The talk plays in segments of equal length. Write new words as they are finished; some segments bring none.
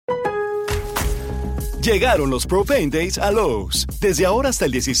Llegaron los Pro Paint Days a Lowe's. Desde ahora hasta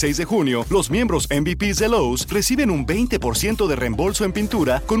el 16 de junio, los miembros MVPs de Lowe's reciben un 20% de reembolso en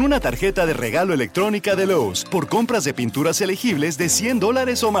pintura con una tarjeta de regalo electrónica de Lowe's por compras de pinturas elegibles de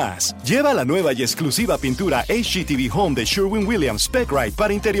 $100 o más. Lleva la nueva y exclusiva pintura HGTV Home de Sherwin-Williams Spec-Rite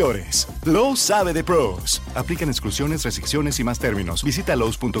para interiores. Lowe's sabe de pros. Aplican exclusiones, restricciones y más términos. Visita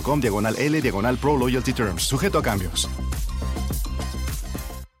lowes.com/L/Pro Loyalty Terms. Sujeto a cambios.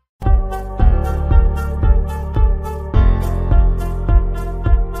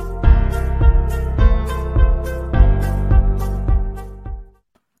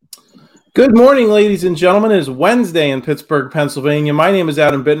 Good morning, ladies and gentlemen. It is Wednesday in Pittsburgh, Pennsylvania. My name is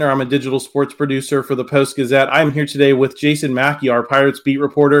Adam Bittner. I'm a digital sports producer for the Post-Gazette. I'm here today with Jason Mackey, our Pirates beat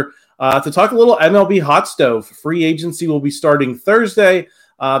reporter, to talk a little MLB hot stove. Free agency will be starting Thursday.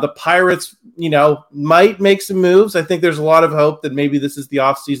 The Pirates, might make some moves. I think there's a lot of hope that maybe this is the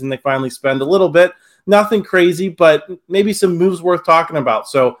offseason they finally spend a little bit. Nothing crazy, but maybe some moves worth talking about.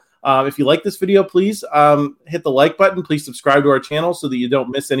 So if you like this video, please hit the like button. Please subscribe to our channel so that you don't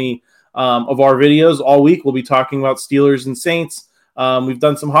miss any of our videos. All week we'll be talking about Steelers and Saints. We've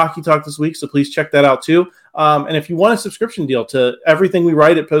done some hockey talk this week, so please check that out too. And if you want a subscription deal to everything we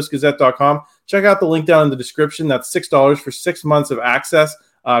write at postgazette.com, check out the link down in the description. That's $6 for 6 months of access.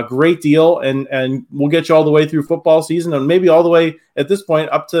 Great deal, and we'll get you all the way through football season, and maybe all the way at this point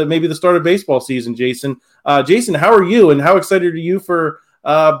up to maybe the start of baseball season. Jason, how are you, and how excited are you for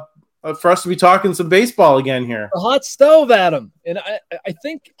us to be talking some baseball again here? A hot stove, Adam. And I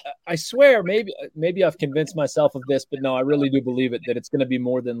think, I swear, maybe I've convinced myself of this, but no, I really do believe it, that it's going to be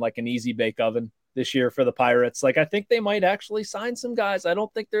more than like an easy bake oven this year for the Pirates. Like, I think they might actually sign some guys. I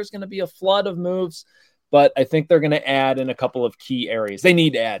don't think there's going to be a flood of moves, but I think they're going to add in a couple of key areas. They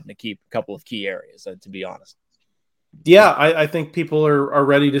need to add in a couple of key areas, to be honest. Yeah, I think people are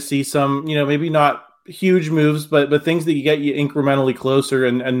ready to see some, maybe not huge moves, but things that you get you incrementally closer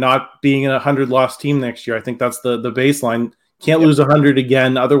and not being a 100-loss team next year. I think that's the baseline. Can't lose 100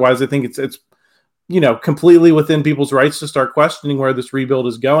 again. Otherwise, I think it's completely within people's rights to start questioning where this rebuild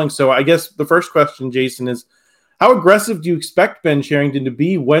is going. So I guess the first question, Jason, is how aggressive do you expect Ben Cherington to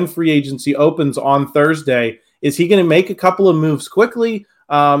be when free agency opens on Thursday? Is he going to make a couple of moves quickly?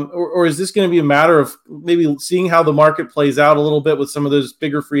 Or is this going to be a matter of maybe seeing how the market plays out a little bit with some of those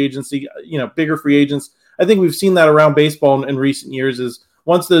bigger free agents? I think we've seen that around baseball in recent years, is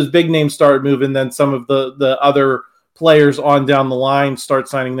once those big names start moving, then some of the other players on down the line start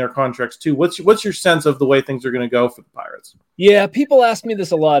signing their contracts too. What's your sense of the way things are going to go for the Pirates? Yeah, people ask me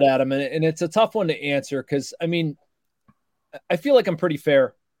this a lot, Adam, and it's a tough one to answer because, I feel like I'm pretty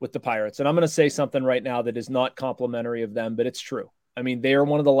fair with the Pirates, and I'm going to say something right now that is not complimentary of them, but it's true. They are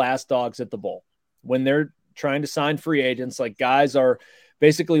one of the last dogs at the bowl. When they're trying to sign free agents, like, guys are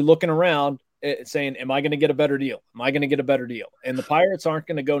basically looking around saying, am I going to get a better deal? Am I going to get a better deal? And the Pirates aren't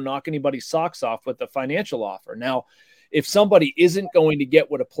going to go knock anybody's socks off with a financial offer. Now, if somebody isn't going to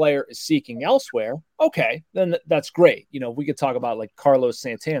get what a player is seeking elsewhere, okay, then that's great. We could talk about like Carlos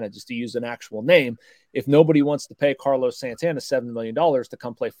Santana, just to use an actual name. If nobody wants to pay Carlos Santana $7 million to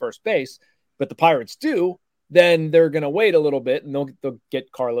come play first base, but the Pirates do, then they're going to wait a little bit and they'll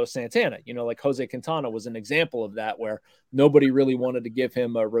get Carlos Santana. Like Jose Quintana was an example of that, where nobody really wanted to give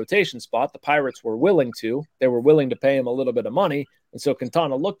him a rotation spot. The Pirates were willing to. They were willing to pay him a little bit of money. And so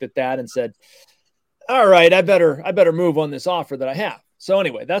Quintana looked at that and said, all right, I better move on this offer that I have. So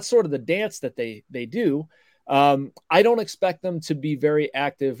anyway, that's sort of the dance that they do. I don't expect them to be very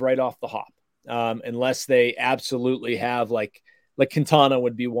active right off the hop, unless they absolutely have like Quintana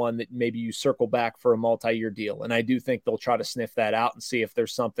would be one that maybe you circle back for a multi-year deal. And I do think they'll try to sniff that out and see if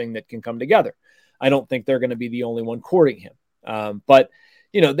there's something that can come together. I don't think they're going to be the only one courting him. But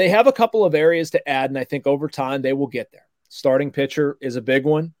they have a couple of areas to add, and I think over time they will get there. Starting pitcher is a big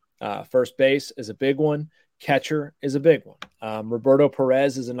one. First base is a big one. Catcher is a big one. Roberto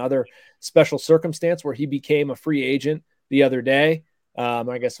Perez is another special circumstance where he became a free agent the other day.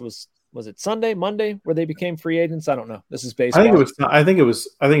 I guess it was it Sunday, Monday, where they became free agents? I don't know. This is baseball. I think it was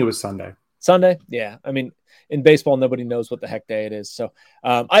Sunday. Sunday? Yeah. In baseball, nobody knows what the heck day it is. So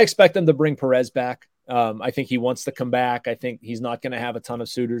I expect them to bring Perez back. I think he wants to come back. I think he's not going to have a ton of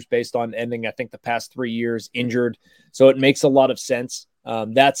suitors based on ending, I think, the past 3 years injured. So it makes a lot of sense.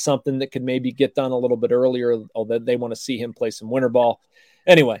 That's something that could maybe get done a little bit earlier, although they want to see him play some winter ball.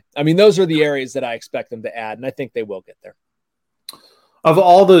 Anyway, those are the areas that I expect them to add, and I think they will get there. Of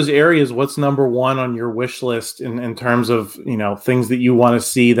all those areas, what's number one on your wish list in terms of, things that you want to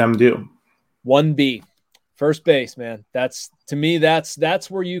see them do? 1B, first base, man. That's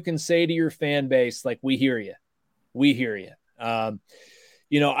where you can say to your fan base, like, we hear you. We hear you.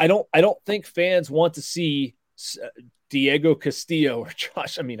 I don't think fans want to see Diego Castillo or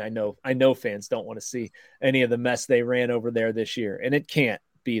Josh. I mean, I know fans don't want to see any of the mess they ran over there this year, and it can't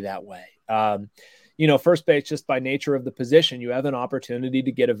be that way. First base, just by nature of the position, you have an opportunity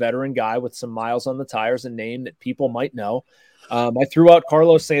to get a veteran guy with some miles on the tires, a name that people might know. I threw out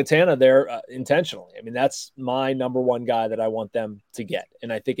Carlos Santana there intentionally. I mean, that's my number one guy that I want them to get,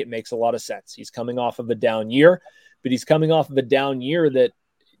 and I think it makes a lot of sense. He's coming off of a down year, but he's coming off of a down year that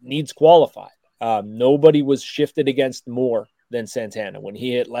needs qualified. Nobody was shifted against more than Santana. When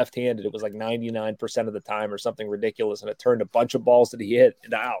he hit left-handed, it was like 99% of the time or something ridiculous, and it turned a bunch of balls that he hit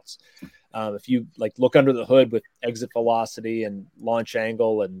into outs. If you look under the hood with exit velocity and launch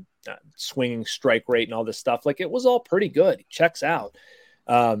angle and swinging strike rate and all this stuff, it was all pretty good. He checks out.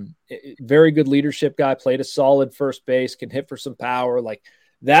 Very good leadership guy, played a solid first base, can hit for some power.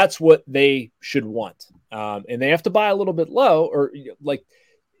 That's what they should want. And they have to buy a little bit low, or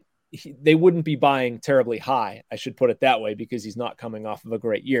they wouldn't be buying terribly high. I should put it that way, because he's not coming off of a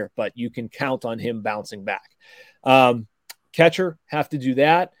great year, but you can count on him bouncing back. Catcher, have to do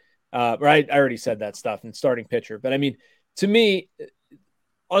that. Right. I already said that stuff, and starting pitcher. But I mean, to me,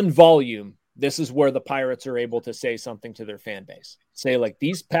 on volume, this is where the Pirates are able to say something to their fan base. Say,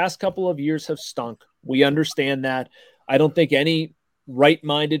 these past couple of years have stunk. We understand that. I don't think any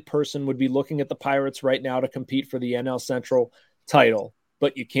right-minded person would be looking at the Pirates right now to compete for the NL Central title.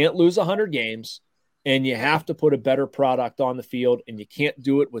 But you can't lose 100 games, and you have to put a better product on the field, and you can't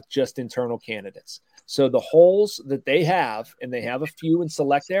do it with just internal candidates. So the holes that they have, and they have a few in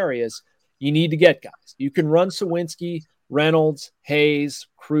select areas, you need to get guys. You can run Sawinski, Reynolds, Hayes,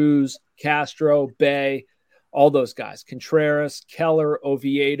 Cruz, Castro, Bay, all those guys. Contreras, Keller,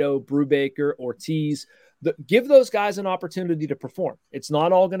 Oviedo, Brubaker, Ortiz. Give those guys an opportunity to perform. It's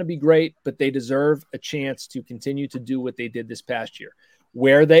not all going to be great, but they deserve a chance to continue to do what they did this past year.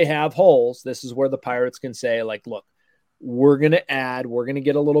 Where they have holes, this is where the Pirates can say, look, we're going to add, we're going to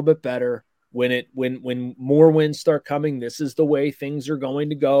get a little bit better. When more wins start coming, this is the way things are going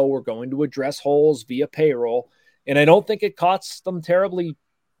to go. We're going to address holes via payroll. And I don't think it costs them terribly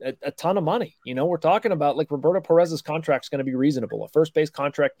a ton of money. We're talking about Roberto Perez's contract is going to be reasonable. A first base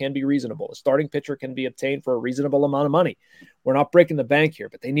contract can be reasonable. A starting pitcher can be obtained for a reasonable amount of money. We're not breaking the bank here,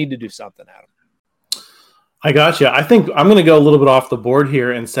 but they need to do something, Adam. I got you. I think I'm going to go a little bit off the board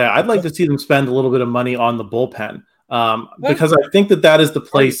here and say I'd like to see them spend a little bit of money on the bullpen, because I think that is the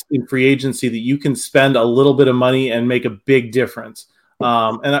place in free agency that you can spend a little bit of money and make a big difference.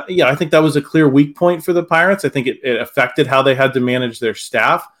 I think that was a clear weak point for the Pirates. I think it affected how they had to manage their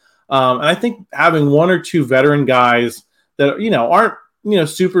staff. And I think having one or two veteran guys that aren't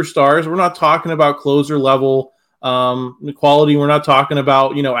superstars. We're not talking about closer level quality. We're not talking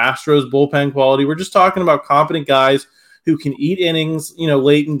about, Astros bullpen quality. We're just talking about competent guys who can eat innings,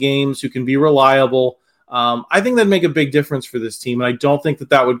 late in games, who can be reliable. I think that'd make a big difference for this team. And I don't think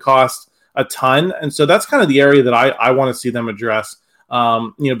that would cost a ton. And so that's kind of the area that I want to see them address,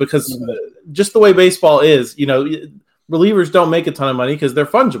 because just the way baseball is, relievers don't make a ton of money because they're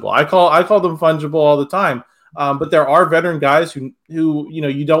fungible. I call them fungible all the time. But there are veteran guys who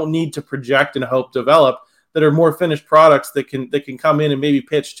you don't need to project and hope develop, that are more finished products that can come in and maybe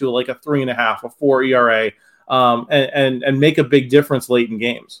pitch to a 3.5, a 4 ERA, and make a big difference late in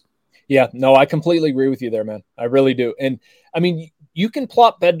games. Yeah, no, I completely agree with you there, man. I really do. And I mean, you can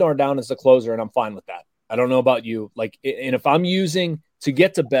plop Bednar down as a closer, and I'm fine with that. I don't know about you. And if I'm using to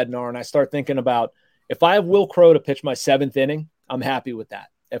get to Bednar and I start thinking about, if I have Will Crowe to pitch my 7th inning, I'm happy with that.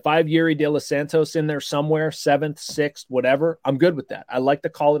 If I have Yuri De Los Santos in there somewhere, 7th, 6th, whatever, I'm good with that. I like the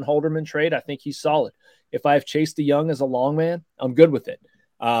Colin Holderman trade. I think he's solid. If I have Chase DeYoung as a long man, I'm good with it.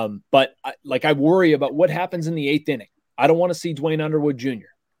 But I worry about what happens in the 8th inning. I don't want to see Dwayne Underwood Jr.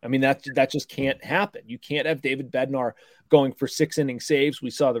 I mean, that just can't happen. You can't have David Bednar going for 6-inning saves.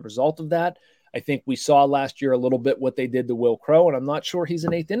 We saw the result of that. I think we saw last year a little bit what they did to Will Crowe, and I'm not sure he's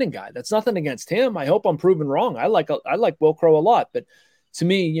an 8th inning guy. That's nothing against him. I hope I'm proven wrong. I like Will Crowe a lot, but to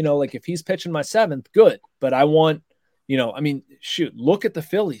me, if he's pitching my 7th, good. But I want, look at the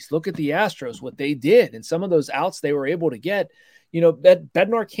Phillies, look at the Astros, what they did, and some of those outs they were able to get.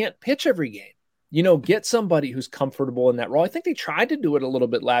 Bednar can't pitch every game. Get somebody who's comfortable in that role. I think they tried to do it a little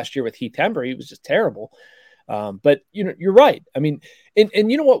bit last year with Heath Hember. He was just terrible. But you're right. I mean,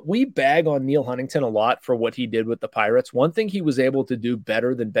 and you know what? We bag on Neil Huntington a lot for what he did with the Pirates. One thing he was able to do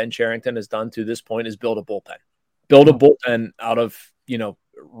better than Ben Cherington has done to this point is build a bullpen. Build a bullpen out of,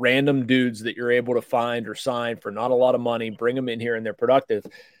 random dudes that you're able to find or sign for not a lot of money, bring them in here and they're productive.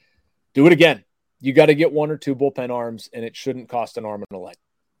 Do it again. You got to get 1 or 2 bullpen arms, and it shouldn't cost an arm and a leg.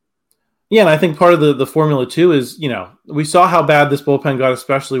 Yeah, and I think part of the formula too is, we saw how bad this bullpen got,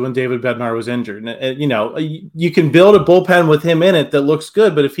 especially when David Bednar was injured. And you can build a bullpen with him in it that looks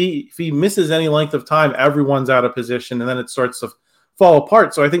good, but if he misses any length of time, everyone's out of position, and then it starts to fall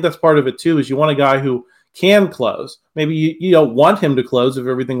apart. So I think that's part of it too, is you want a guy who can close. Maybe you don't want him to close if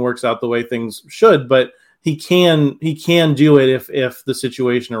everything works out the way things should, but he can do it if the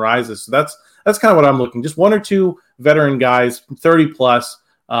situation arises. So that's kind of what I'm looking. Just one or two veteran guys, 30 plus.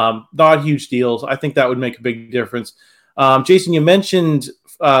 Not huge deals. I think that would make a big difference. Jason, you mentioned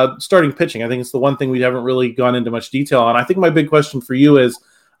starting pitching. I think it's the one thing we haven't really gone into much detail on. I think my big question for you is,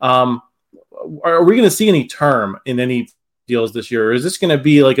 are we going to see any term in any deals this year? Or is this going to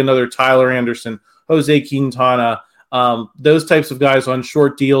be like another Tyler Anderson, Jose Quintana, those types of guys on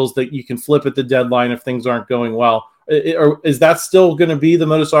short deals that you can flip at the deadline if things aren't going well? Or is that still going to be the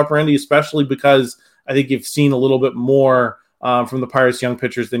modus operandi, especially because I think you've seen a little bit more from the Pirates' young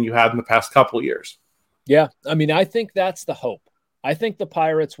pitchers than you had in the past couple of years? Yeah, I mean, I think that's the hope. I think the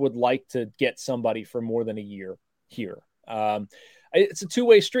Pirates would like to get somebody for more than a year here. It's a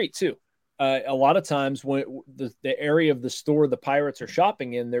two-way street, too. A lot of times when the area of the store the Pirates are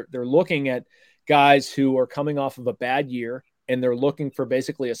shopping in, they're looking at guys who are coming off of a bad year, and they're looking for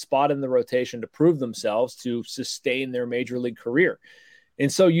basically a spot in the rotation to prove themselves to sustain their major league career.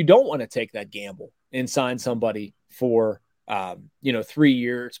 And so you don't want to take that gamble and sign somebody for 3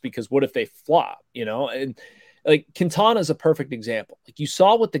 years, because what if they flop, and like Quintana is a perfect example. Like, you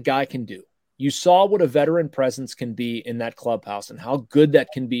saw what the guy can do. You saw what a veteran presence can be in that clubhouse and how good that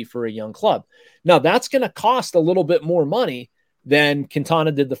can be for a young club. Now that's going to cost a little bit more money than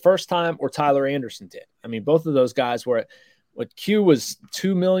Quintana did the first time or Tyler Anderson did. I mean, both of those guys were what Q was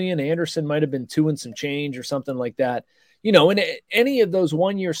 $2 million. Anderson might've been 2 and some change or something like that, and any of those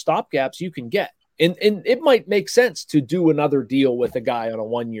 1 year stopgaps you can get. And it might make sense to do another deal with a guy on a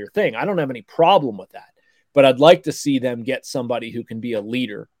 1 year thing. I don't have any problem with that, but I'd like to see them get somebody who can be a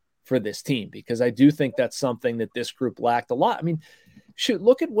leader for this team, because I do think that's something that this group lacked a lot. I mean, shoot,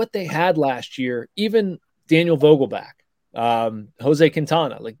 look at what they had last year. Even Daniel Vogelback, Jose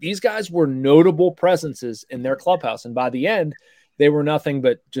Quintana, like, these guys were notable presences in their clubhouse. And by the end, they were nothing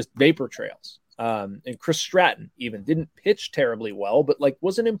but just vapor trails. And Chris Stratton even didn't pitch terribly well, but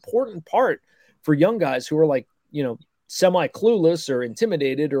was an important part for young guys who are semi clueless or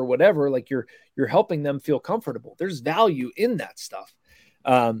intimidated or whatever. Like, you're helping them feel comfortable. There's value in that stuff.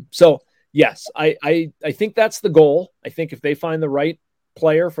 So yes, I think that's the goal. I think if they find the right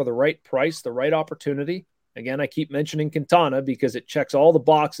player for the right price, the right opportunity, again, I keep mentioning Quintana because it checks all the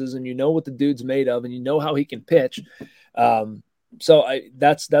boxes and what the dude's made of and how he can pitch. So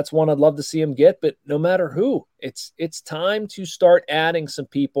that's one I'd love to see him get, but no matter who, it's time to start adding some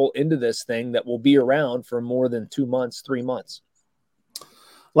people into this thing that will be around for more than 2 months, 3 months.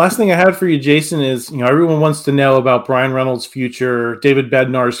 Last thing I had for you, Jason, is, everyone wants to know about Brian Reynolds' future, David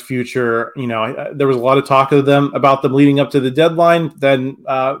Bednar's future. There was a lot of talk about them leading up to the deadline. Then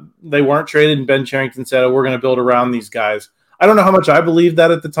they weren't traded, and Ben Cherington said, we're going to build around these guys. I don't know how much I believed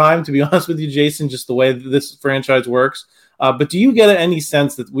that at the time, to be honest with you, Jason, just the way that this franchise works. But do you get any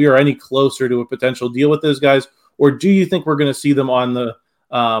sense that we are any closer to a potential deal with those guys, or do you think we're going to see them on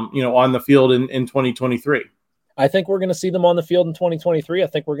the field in 2023? I think we're going to see them on the field in 2023. I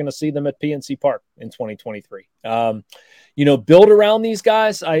think we're going to see them at PNC Park in 2023. Build around these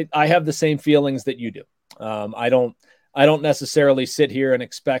guys. I have the same feelings that you do. I don't necessarily sit here and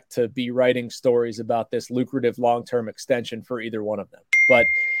expect to be writing stories about this lucrative long-term extension for either one of them. But,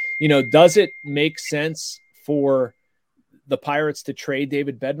 does it make sense for the Pirates to trade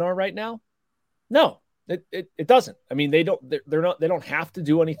David Bednar right now? No, it doesn't. I mean, they don't have to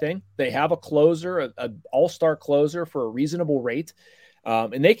do anything. They have a closer, an all-star closer for a reasonable rate.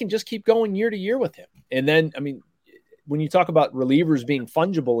 And they can just keep going year to year with him. And then, I mean, when you talk about relievers being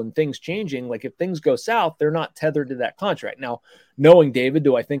fungible and things changing, like if things go south, they're not tethered to that contract. Now, knowing David,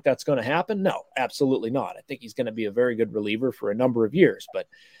 do I think that's going to happen? No, absolutely not. I think he's going to be a very good reliever for a number of years, but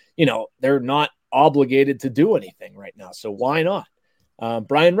they're not obligated to do anything right now. So why not?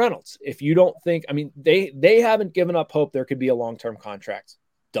 Brian Reynolds, if you don't think, I mean, they haven't given up hope there could be a long-term contract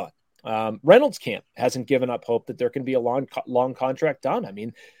done. Reynolds camp hasn't given up hope that there can be a long contract done. I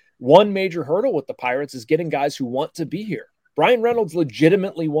mean, one major hurdle with the Pirates is getting guys who want to be here. Brian Reynolds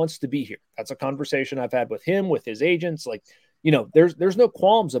legitimately wants to be here. That's a conversation I've had with him, with his agents. Like, there's no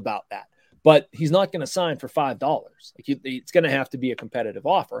qualms about that, but he's not going to sign for $5. Like, it's going to have to be a competitive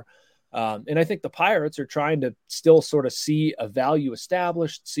offer. And I think the Pirates are trying to still sort of see a value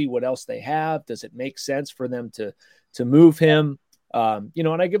established, see what else they have. Does it make sense for them to move him?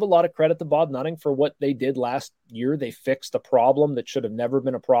 And I give a lot of credit to Bob Nutting for what they did last year. They fixed a problem that should have never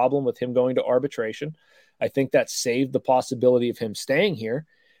been a problem with him going to arbitration. I think that saved the possibility of him staying here.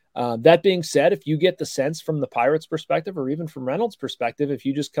 That being said, if you get the sense from the Pirates' perspective, or even from Reynolds' perspective, if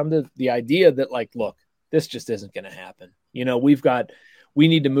you just come to the idea that, like, look, this just isn't going to happen. We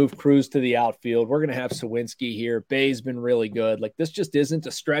need to move Cruz to the outfield. We're going to have Sawinski here. Bay's been really good. Like, this just isn't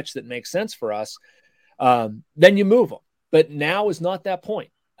a stretch that makes sense for us. Then you move him. But now is not that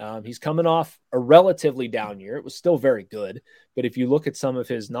point. He's coming off a relatively down year. It was still very good. But if you look at some of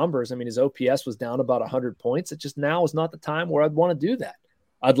his numbers, I mean, his OPS was down about 100 points. It just now is not the time where I'd want to do that.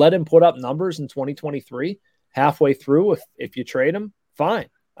 I'd let him put up numbers in 2023 halfway through. If you trade him, fine.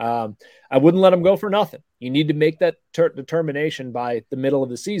 I wouldn't let him go for nothing. You need to make that determination by the middle of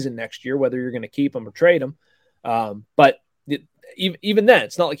the season next year, whether you're going to keep him or trade him. Even then,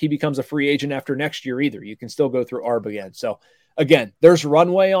 it's not like he becomes a free agent after next year either. You can still go through ARB again. So again, there's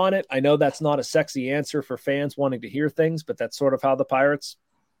runway on it. I know that's not a sexy answer for fans wanting to hear things, but that's sort of how the Pirates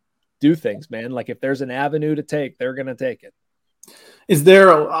do things, man. Like, if there's an avenue to take, they're going to take it.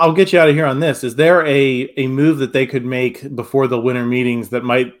 I'll get you out of here on this. Is there a move that they could make before the winter meetings that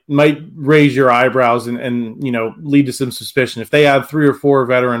might raise your eyebrows and lead to some suspicion? If they add 3 or 4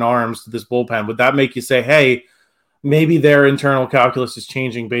 veteran arms to this bullpen, would that make you say, hey, maybe their internal calculus is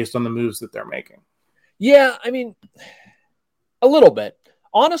changing based on the moves that they're making? Yeah, I mean, a little bit.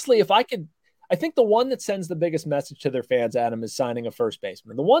 Honestly, I think the one that sends the biggest message to their fans, Adam, is signing a first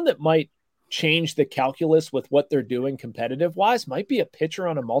baseman. The one that might change the calculus with what they're doing competitive wise might be a pitcher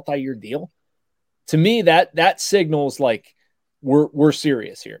on a multi-year deal. To me, that signals like we're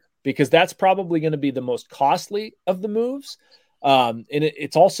serious here, because that's probably going to be the most costly of the moves. And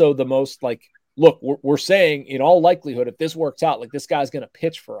it's also the most like, look, we're saying in all likelihood, if this works out, like, this guy's going to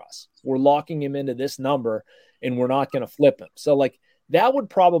pitch for us. We're locking him into this number and we're not going to flip him. So like, that would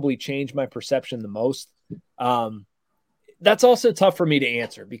probably change my perception the most. That's also tough for me to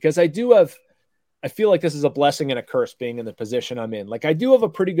answer, because I feel like this is a blessing and a curse being in the position I'm in. Like, I do have a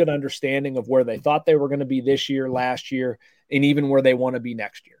pretty good understanding of where they thought they were going to be this year, last year, and even where they want to be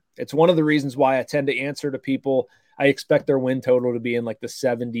next year. It's one of the reasons why I tend to answer to people. I expect their win total to be in like the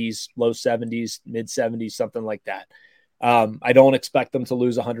 70s, low 70s, mid 70s, something like that. I don't expect them to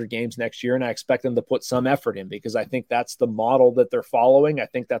lose 100 games next year, and I expect them to put some effort in, because I think that's the model that they're following. I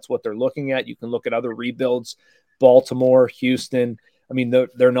think that's what they're looking at. You can look at other rebuilds, Baltimore, Houston. I mean,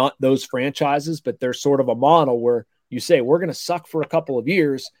 they're not those franchises, but they're sort of a model where you say, we're going to suck for a couple of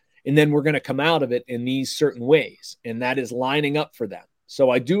years, and then we're going to come out of it in these certain ways. And that is lining up for them. So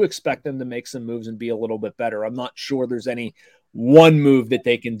I do expect them to make some moves and be a little bit better. I'm not sure there's any one move that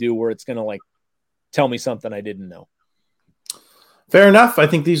they can do where it's going to like tell me something I didn't know. Fair enough. I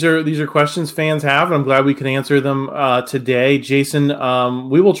think these are questions fans have, and I'm glad we can answer them today. Jason,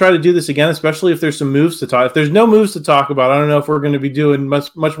 we will try to do this again, especially if there's some moves to talk. If there's no moves to talk about, I don't know if we're going to be doing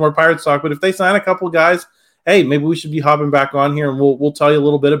much more Pirates talk, but if they sign a couple of guys, hey, maybe we should be hopping back on here, and we'll tell you a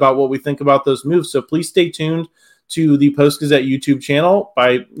little bit about what we think about those moves. So please stay tuned to the Post-Gazette YouTube channel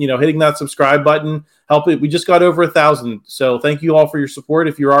by hitting that subscribe button. Help it. We just got over 1,000. So thank you all for your support.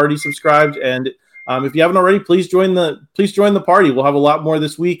 If you're already subscribed, and if you haven't already, please join the party. We'll have a lot more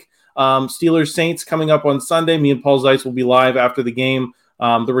this week. Steelers Saints coming up on Sunday. Me and Paul Zeiss will be live after the game.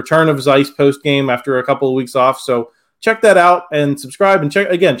 The return of Zeiss post game after a couple of weeks off. So check that out and subscribe, and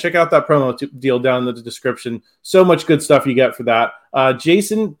check out that promo deal down in the description. So much good stuff you get for that.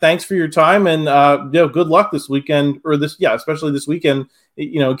 Jason, thanks for your time, and good luck this weekend, especially this weekend,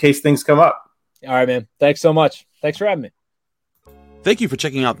 in case things come up. All right, man. Thanks so much. Thanks for having me. Thank you for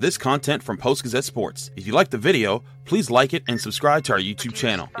checking out this content from Post-Gazette Sports. If you liked the video, please like it and subscribe to our YouTube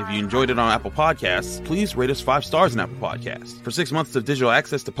channel. If you enjoyed it on Apple Podcasts, please rate us 5 stars on Apple Podcasts. For 6 months of digital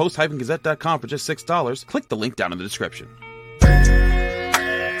access to post-gazette.com for just $6, click the link down in the description.